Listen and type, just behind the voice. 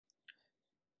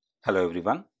Hello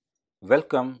everyone,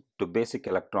 welcome to Basic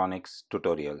Electronics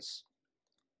Tutorials.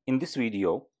 In this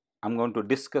video, I'm going to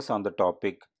discuss on the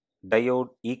topic diode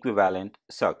equivalent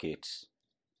circuits.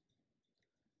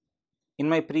 In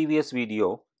my previous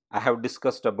video, I have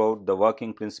discussed about the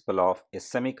working principle of a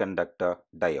semiconductor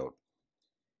diode.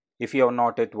 If you have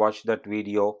not yet watched that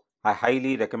video, I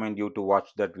highly recommend you to watch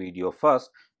that video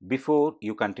first before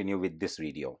you continue with this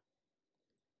video.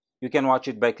 You can watch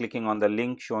it by clicking on the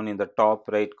link shown in the top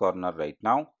right corner right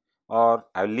now, or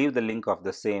I'll leave the link of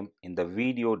the same in the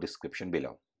video description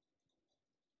below.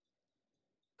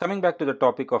 Coming back to the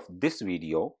topic of this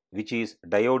video, which is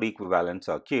diode equivalent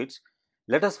circuits,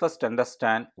 let us first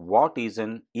understand what is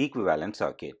an equivalent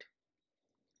circuit.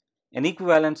 An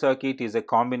equivalent circuit is a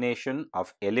combination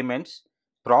of elements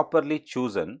properly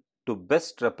chosen to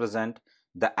best represent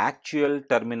the actual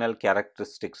terminal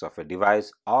characteristics of a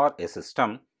device or a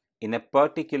system in a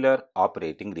particular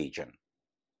operating region.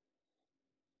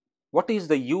 What is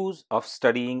the use of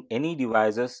studying any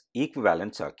device's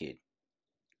equivalent circuit?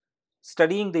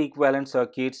 Studying the equivalent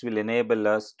circuits will enable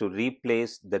us to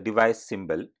replace the device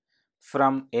symbol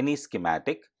from any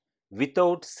schematic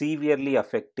without severely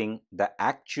affecting the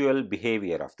actual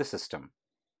behavior of the system.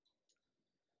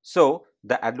 So,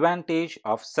 the advantage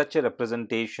of such a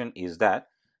representation is that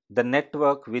the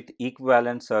network with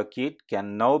equivalent circuit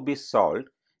can now be solved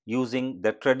using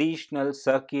the traditional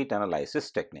circuit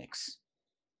analysis techniques.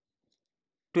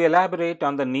 To elaborate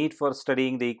on the need for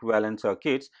studying the equivalent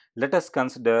circuits, let us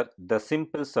consider the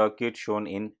simple circuit shown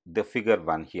in the figure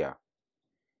 1 here.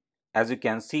 As you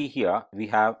can see here, we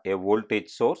have a voltage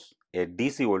source, a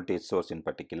DC voltage source in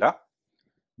particular.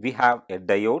 We have a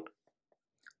diode,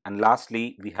 and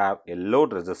lastly we have a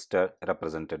load resistor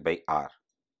represented by R.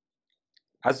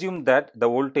 Assume that the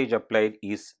voltage applied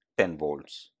is 10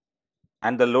 volts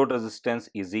and the load resistance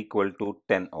is equal to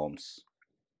 10 ohms.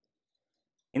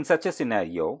 In such a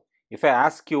scenario, if I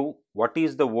ask you what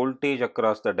is the voltage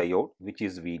across the diode, which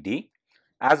is Vd,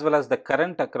 as well as the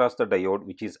current across the diode,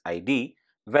 which is Id,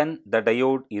 when the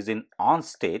diode is in on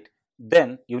state,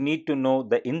 then you need to know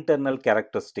the internal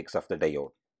characteristics of the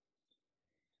diode.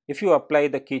 If you apply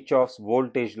the Kirchhoff's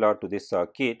voltage law to this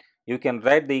circuit, you can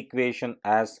write the equation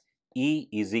as E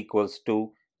is equals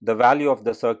to the value of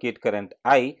the circuit current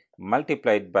I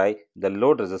multiplied by the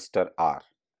load resistor R.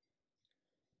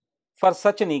 For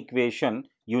such an equation,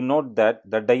 you note that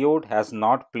the diode has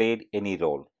not played any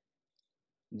role.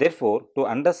 Therefore, to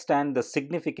understand the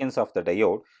significance of the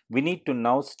diode, we need to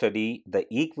now study the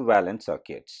equivalent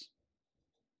circuits.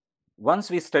 Once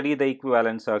we study the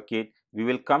equivalent circuit, we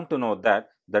will come to know that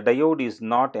the diode is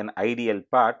not an ideal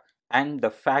part, and the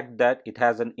fact that it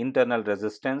has an internal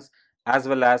resistance as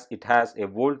well as it has a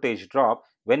voltage drop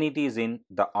when it is in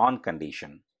the on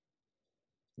condition.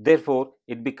 Therefore,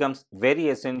 it becomes very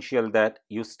essential that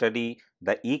you study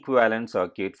the equivalent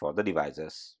circuit for the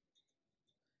devices.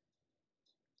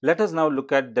 Let us now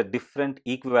look at the different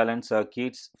equivalent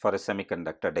circuits for a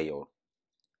semiconductor diode.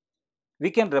 We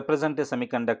can represent a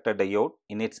semiconductor diode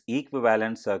in its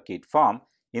equivalent circuit form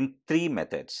in three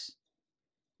methods.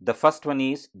 The first one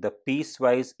is the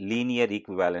piecewise-linear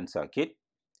equivalent circuit.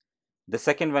 The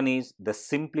second one is the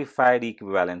simplified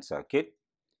equivalent circuit.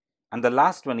 And the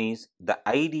last one is the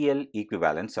ideal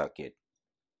equivalent circuit.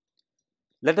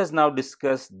 Let us now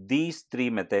discuss these three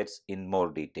methods in more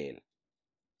detail.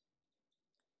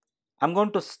 I'm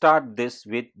going to start this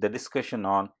with the discussion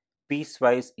on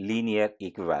piecewise-linear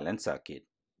equivalent circuit.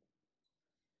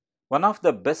 One of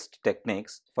the best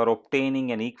techniques for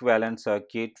obtaining an equivalent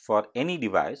circuit for any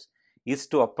device is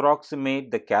to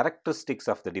approximate the characteristics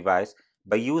of the device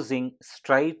by using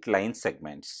straight line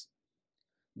segments.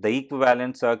 The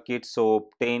equivalent circuit so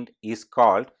obtained is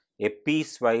called a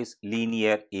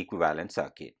piecewise-linear equivalent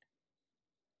circuit.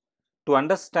 To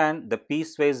understand the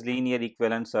piecewise-linear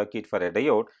equivalent circuit for a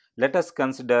diode, let us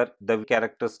consider the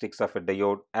characteristics of a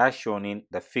diode as shown in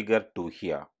the figure 2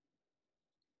 here.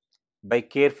 By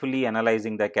carefully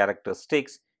analyzing the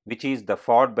characteristics, which is the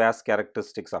Ford-Bass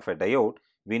characteristics of a diode,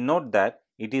 we note that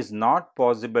it is not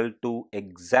possible to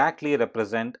exactly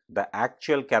represent the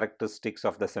actual characteristics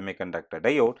of the semiconductor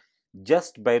diode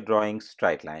just by drawing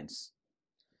straight lines.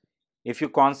 If you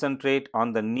concentrate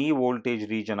on the knee voltage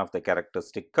region of the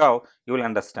characteristic curve, you will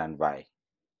understand why.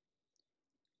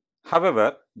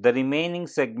 However, the remaining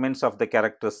segments of the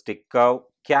characteristic curve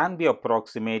can be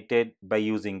approximated by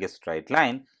using a straight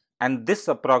line, and this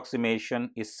approximation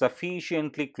is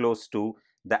sufficiently close to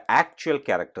the actual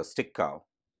characteristic curve.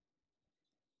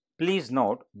 Please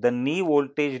note, the knee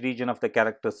voltage region of the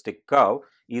characteristic curve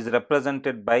is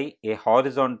represented by a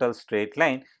horizontal straight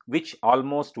line which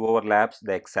almost overlaps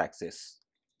the x-axis.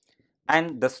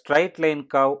 and the straight line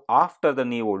curve after the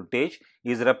knee voltage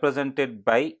is represented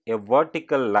by a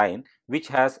vertical line which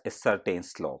has a certain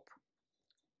slope.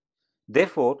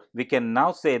 Therefore, we can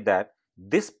now say that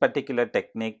this particular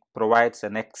technique provides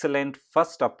an excellent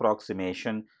first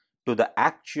approximation to the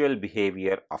actual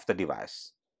behavior of the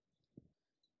device.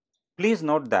 Please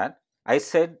note that I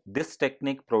said this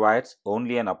technique provides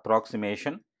only an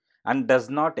approximation and does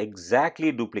not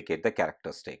exactly duplicate the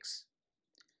characteristics.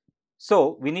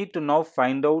 So, we need to now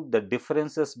find out the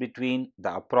differences between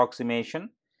the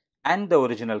approximation and the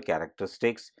original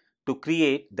characteristics to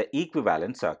create the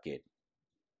equivalent circuit.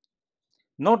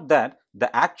 Note that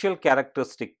the actual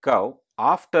characteristic curve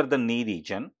after the knee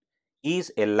region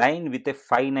is a line with a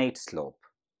finite slope.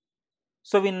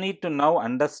 So, we need to now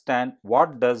understand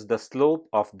what does the slope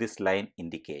of this line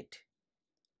indicate.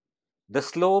 The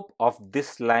slope of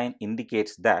this line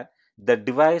indicates that the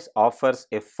device offers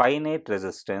a finite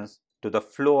resistance to the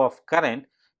flow of current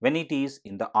when it is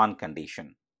in the on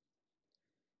condition.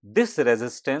 This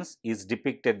resistance is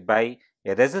depicted by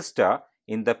a resistor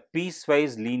in the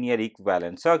piecewise linear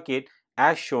equivalent circuit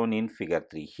as shown in figure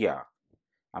 3 here.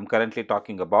 I am currently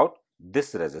talking about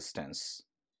this resistance.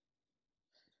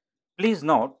 Please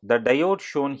note the diode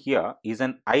shown here is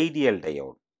an ideal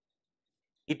diode.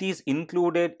 It is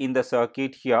included in the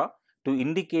circuit here to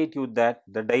indicate you that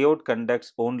the diode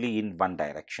conducts only in one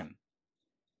direction.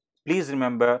 Please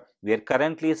remember, we are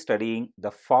currently studying the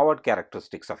forward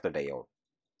characteristics of the diode.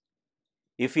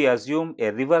 If we assume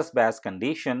a reverse bias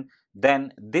condition,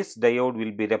 then this diode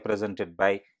will be represented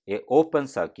by an open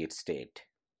circuit state.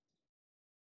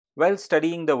 While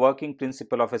studying the working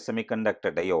principle of a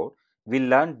semiconductor diode, we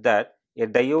learned that a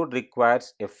diode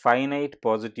requires a finite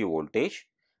positive voltage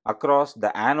across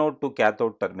the anode to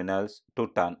cathode terminals to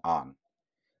turn on.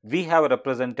 We have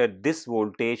represented this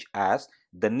voltage as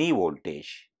the knee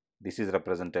voltage. This is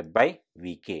represented by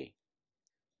Vk.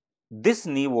 This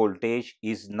knee voltage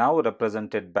is now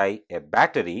represented by a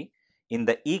battery in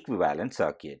the equivalent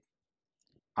circuit.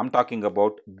 I am talking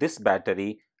about this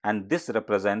battery, and this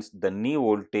represents the knee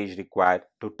voltage required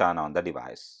to turn on the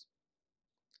device.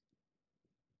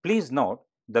 Please note,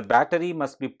 the battery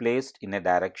must be placed in a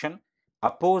direction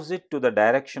opposite to the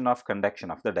direction of conduction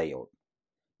of the diode.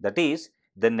 That is,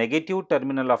 the negative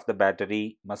terminal of the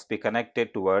battery must be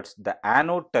connected towards the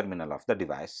anode terminal of the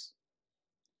device.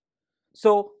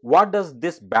 So, what does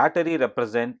this battery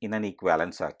represent in an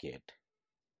equivalent circuit?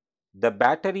 The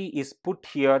battery is put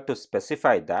here to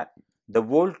specify that the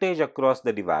voltage across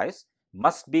the device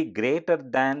must be greater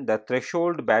than the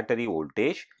threshold battery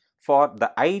voltage for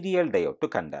the ideal diode to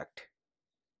conduct.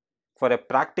 For a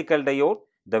practical diode,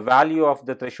 the value of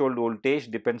the threshold voltage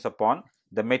depends upon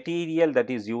the material that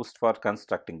is used for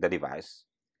constructing the device.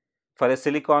 For a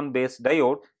silicon based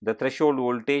diode, the threshold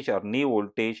voltage or knee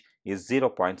voltage is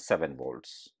 0.7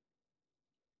 volts.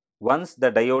 Once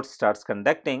the diode starts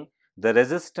conducting, the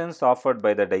resistance offered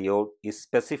by the diode is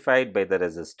specified by the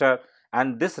resistor,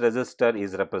 and this resistor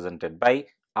is represented by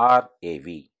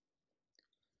RAV.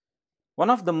 One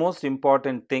of the most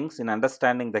important things in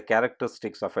understanding the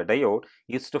characteristics of a diode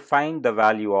is to find the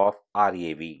value of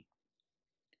RAV.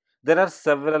 There are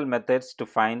several methods to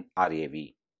find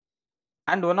RAV.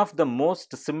 And one of the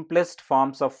most simplest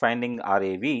forms of finding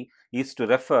RAV is to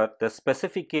refer the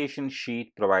specification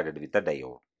sheet provided with the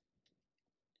diode.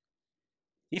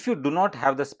 If you do not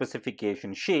have the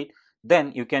specification sheet,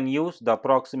 then you can use the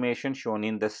approximation shown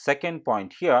in the second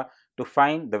point here to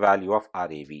find the value of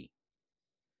RAV.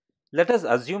 Let us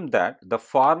assume that the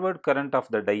forward current of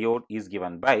the diode is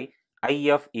given by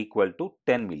IF equal to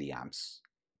 10 milliamps.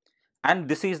 And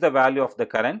this is the value of the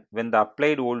current when the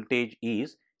applied voltage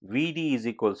is Vd is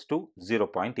equals to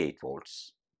 0.8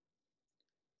 volts.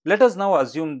 Let us now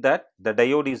assume that the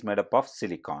diode is made up of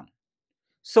silicon.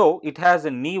 So, it has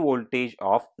a knee voltage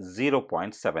of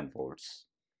 0.7 volts.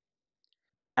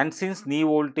 And since knee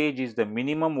voltage is the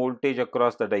minimum voltage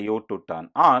across the diode to turn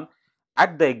on,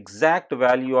 at the exact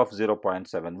value of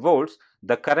 0.7 volts,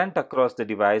 the current across the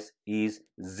device is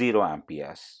 0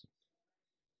 amperes.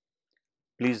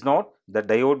 Please note, the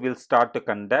diode will start to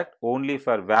conduct only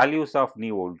for values of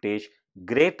knee voltage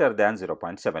greater than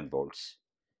 0.7 volts.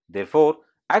 Therefore,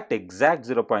 at exact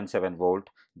 0.7 volt,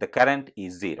 the current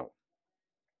is 0.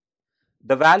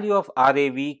 The value of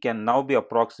RAV can now be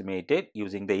approximated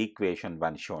using the equation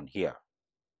 1 shown here.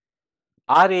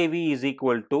 RAV is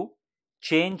equal to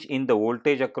change in the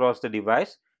voltage across the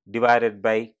device divided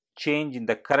by change in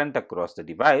the current across the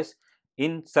device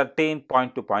in certain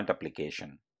point-to-point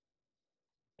application.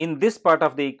 In this part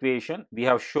of the equation, we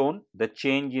have shown the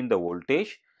change in the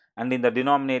voltage, and in the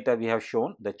denominator we have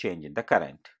shown the change in the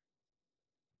current.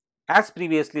 As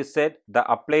previously said, the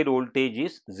applied voltage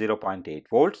is 0.8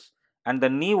 volts and the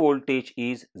knee voltage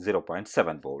is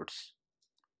 0.7 volts.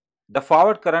 The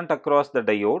forward current across the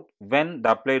diode when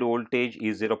the applied voltage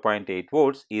is 0.8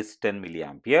 volts is 10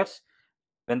 milliamperes,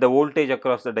 when the voltage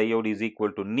across the diode is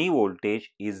equal to knee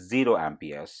voltage is 0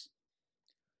 amperes.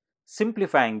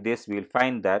 Simplifying this, we will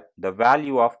find that the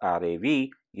value of RAV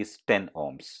is 10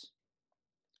 ohms.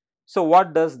 So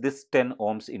what does this 10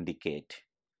 ohms indicate?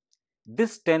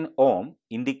 This 10 ohm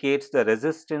indicates the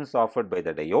resistance offered by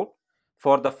the diode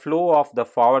for the flow of the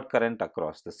forward current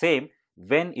across the same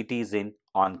when it is in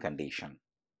on condition.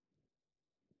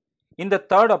 In the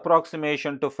third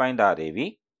approximation to find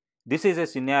RAV, this is a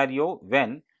scenario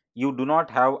when you do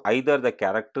not have either the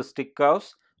characteristic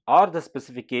curves or the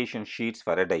specification sheets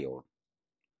for a diode.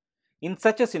 In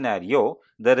such a scenario,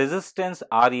 the resistance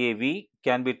RAV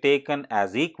can be taken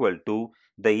as equal to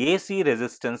the AC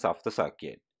resistance of the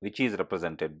circuit, which is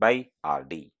represented by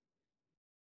RD.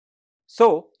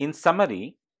 So, in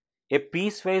summary, a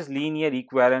piecewise linear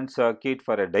equivalent circuit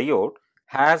for a diode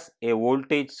has a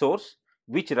voltage source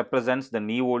which represents the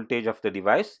knee voltage of the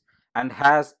device and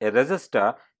has a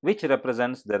resistor which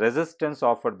represents the resistance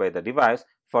offered by the device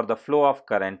for the flow of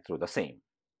current through the same.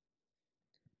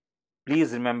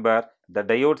 Please remember, the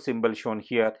diode symbol shown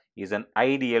here is an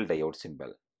ideal diode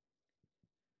symbol.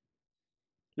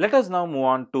 Let us now move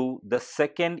on to the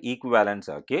second equivalent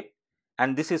circuit,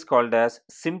 and this is called as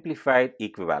simplified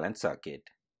equivalent circuit.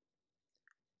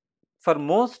 For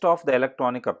most of the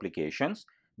electronic applications,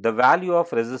 the value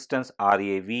of resistance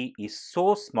RAV is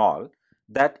so small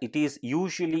that it is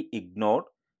usually ignored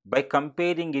by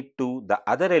comparing it to the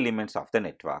other elements of the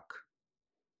network.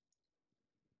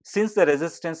 Since the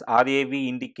resistance RAV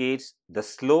indicates the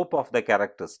slope of the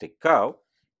characteristic curve,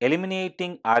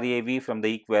 eliminating RAV from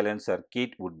the equivalent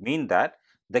circuit would mean that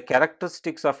the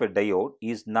characteristics of a diode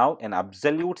is now an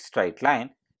absolute straight line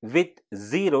with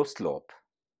zero slope.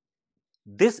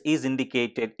 This is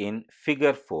indicated in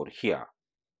figure 4 here.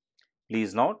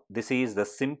 Please note, this is the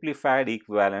simplified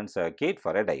equivalent circuit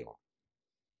for a diode.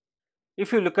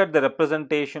 If you look at the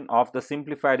representation of the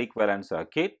simplified equivalent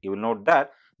circuit, you will note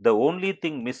that the only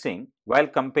thing missing while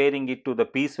comparing it to the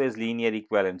piecewise linear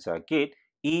equivalent circuit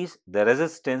is the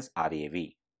resistance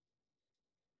RAV.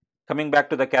 Coming back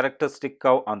to the characteristic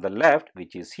curve on the left,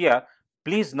 which is here,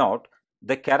 please note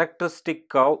the characteristic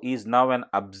curve is now an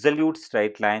absolute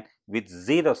straight line with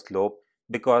zero slope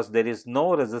because there is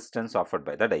no resistance offered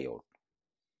by the diode.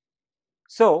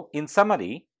 So, in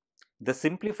summary, the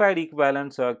simplified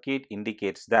equivalent circuit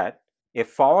indicates that a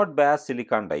forward bias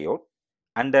silicon diode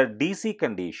under DC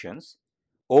conditions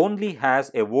only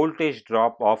has a voltage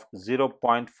drop of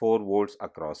 0.4 volts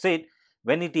across it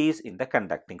when it is in the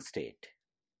conducting state.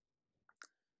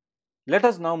 Let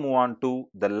us now move on to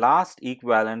the last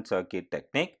equivalent circuit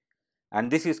technique,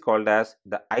 and this is called as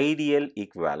the ideal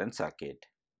equivalent circuit.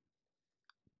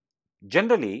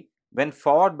 Generally, when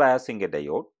forward biasing a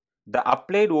diode, the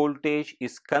applied voltage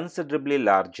is considerably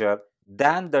larger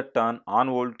than the turn on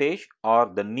voltage or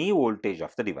the knee voltage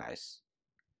of the device.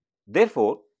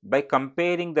 Therefore, by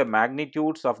comparing the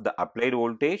magnitudes of the applied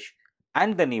voltage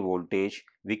and the knee voltage,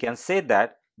 we can say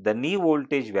that the knee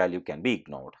voltage value can be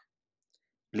ignored.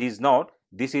 Please note,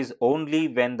 this is only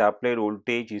when the applied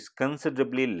voltage is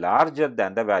considerably larger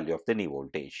than the value of the knee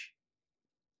voltage.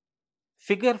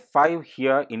 Figure 5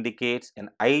 here indicates an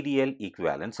ideal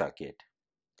equivalent circuit.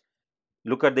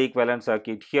 Look at the equivalent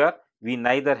circuit here. We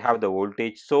neither have the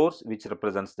voltage source which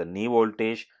represents the knee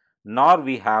voltage, nor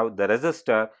we have the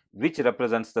resistor which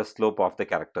represents the slope of the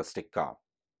characteristic curve.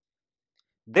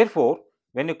 Therefore,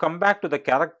 when you come back to the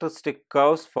characteristic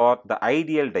curves for the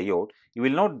ideal diode, you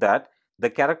will note that the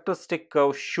characteristic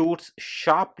curve shoots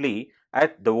sharply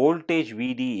at the voltage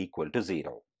Vd equal to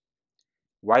 0.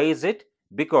 Why is it?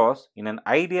 Because in an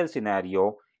ideal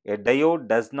scenario, a diode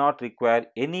does not require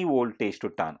any voltage to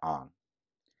turn on.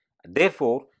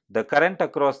 Therefore, the current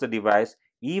across the device,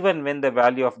 even when the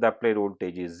value of the applied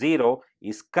voltage is 0,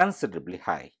 is considerably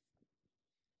high.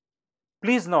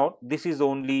 Please note, this is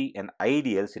only an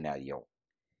ideal scenario.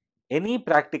 Any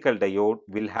practical diode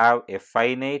will have a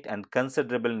finite and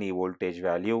considerable knee voltage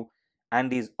value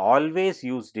and is always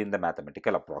used in the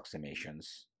mathematical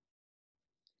approximations.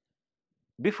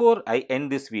 Before I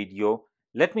end this video,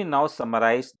 let me now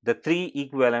summarize the three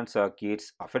equivalent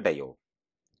circuits of a diode.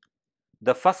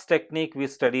 The first technique we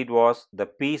studied was the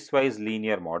piecewise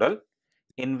linear model,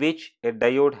 in which a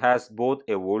diode has both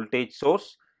a voltage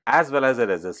source as well as a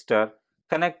resistor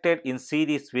connected in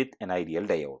series with an ideal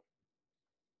diode.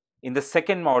 In the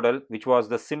second model, which was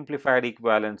the simplified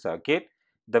equivalent circuit,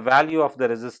 the value of the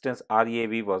resistance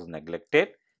RAV was neglected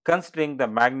considering the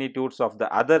magnitudes of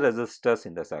the other resistors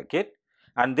in the circuit,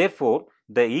 and therefore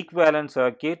the equivalent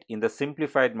circuit in the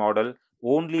simplified model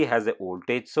only has a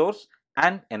voltage source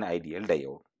and an ideal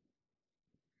diode.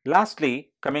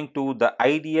 Lastly, coming to the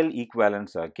ideal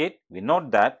equivalent circuit, we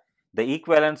note that the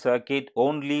equivalent circuit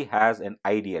only has an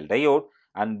ideal diode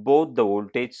and both the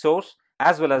voltage source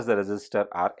as well as the resistor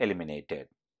are eliminated.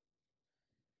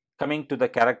 Coming to the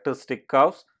characteristic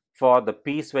curves for the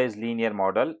piecewise linear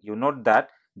model, you note that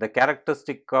the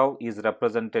characteristic curve is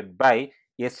represented by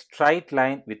a straight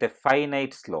line with a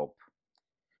finite slope,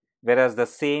 whereas the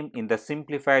same in the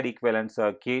simplified equivalent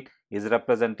circuit is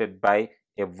represented by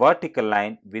a vertical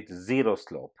line with zero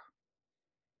slope.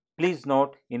 Please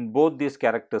note, in both these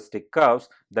characteristic curves,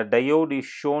 the diode is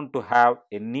shown to have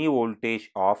a new voltage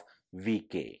of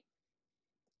Vk.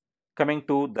 Coming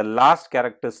to the last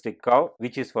characteristic curve,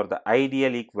 which is for the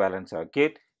ideal equivalent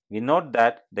circuit, we note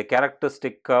that the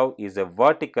characteristic curve is a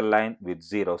vertical line with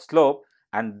zero slope,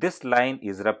 and this line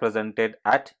is represented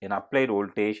at an applied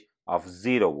voltage of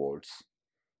 0 volts,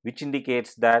 which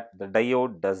indicates that the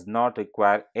diode does not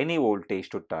require any voltage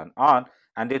to turn on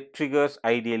and it triggers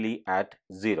ideally at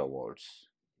 0 volts.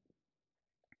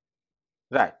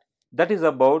 Right, that is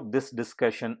about this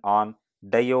discussion on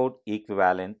diode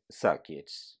equivalent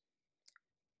circuits.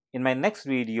 In my next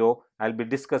video, I'll be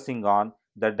discussing on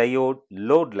the diode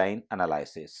load line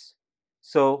analysis.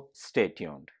 So stay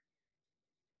tuned.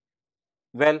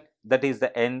 Well, that is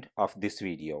the end of this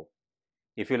video.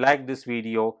 If you like this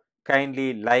video,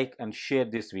 kindly like and share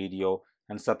this video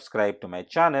and subscribe to my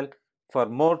channel for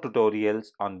more tutorials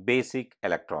on basic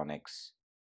electronics.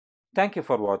 Thank you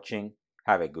for watching.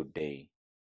 Have a good day.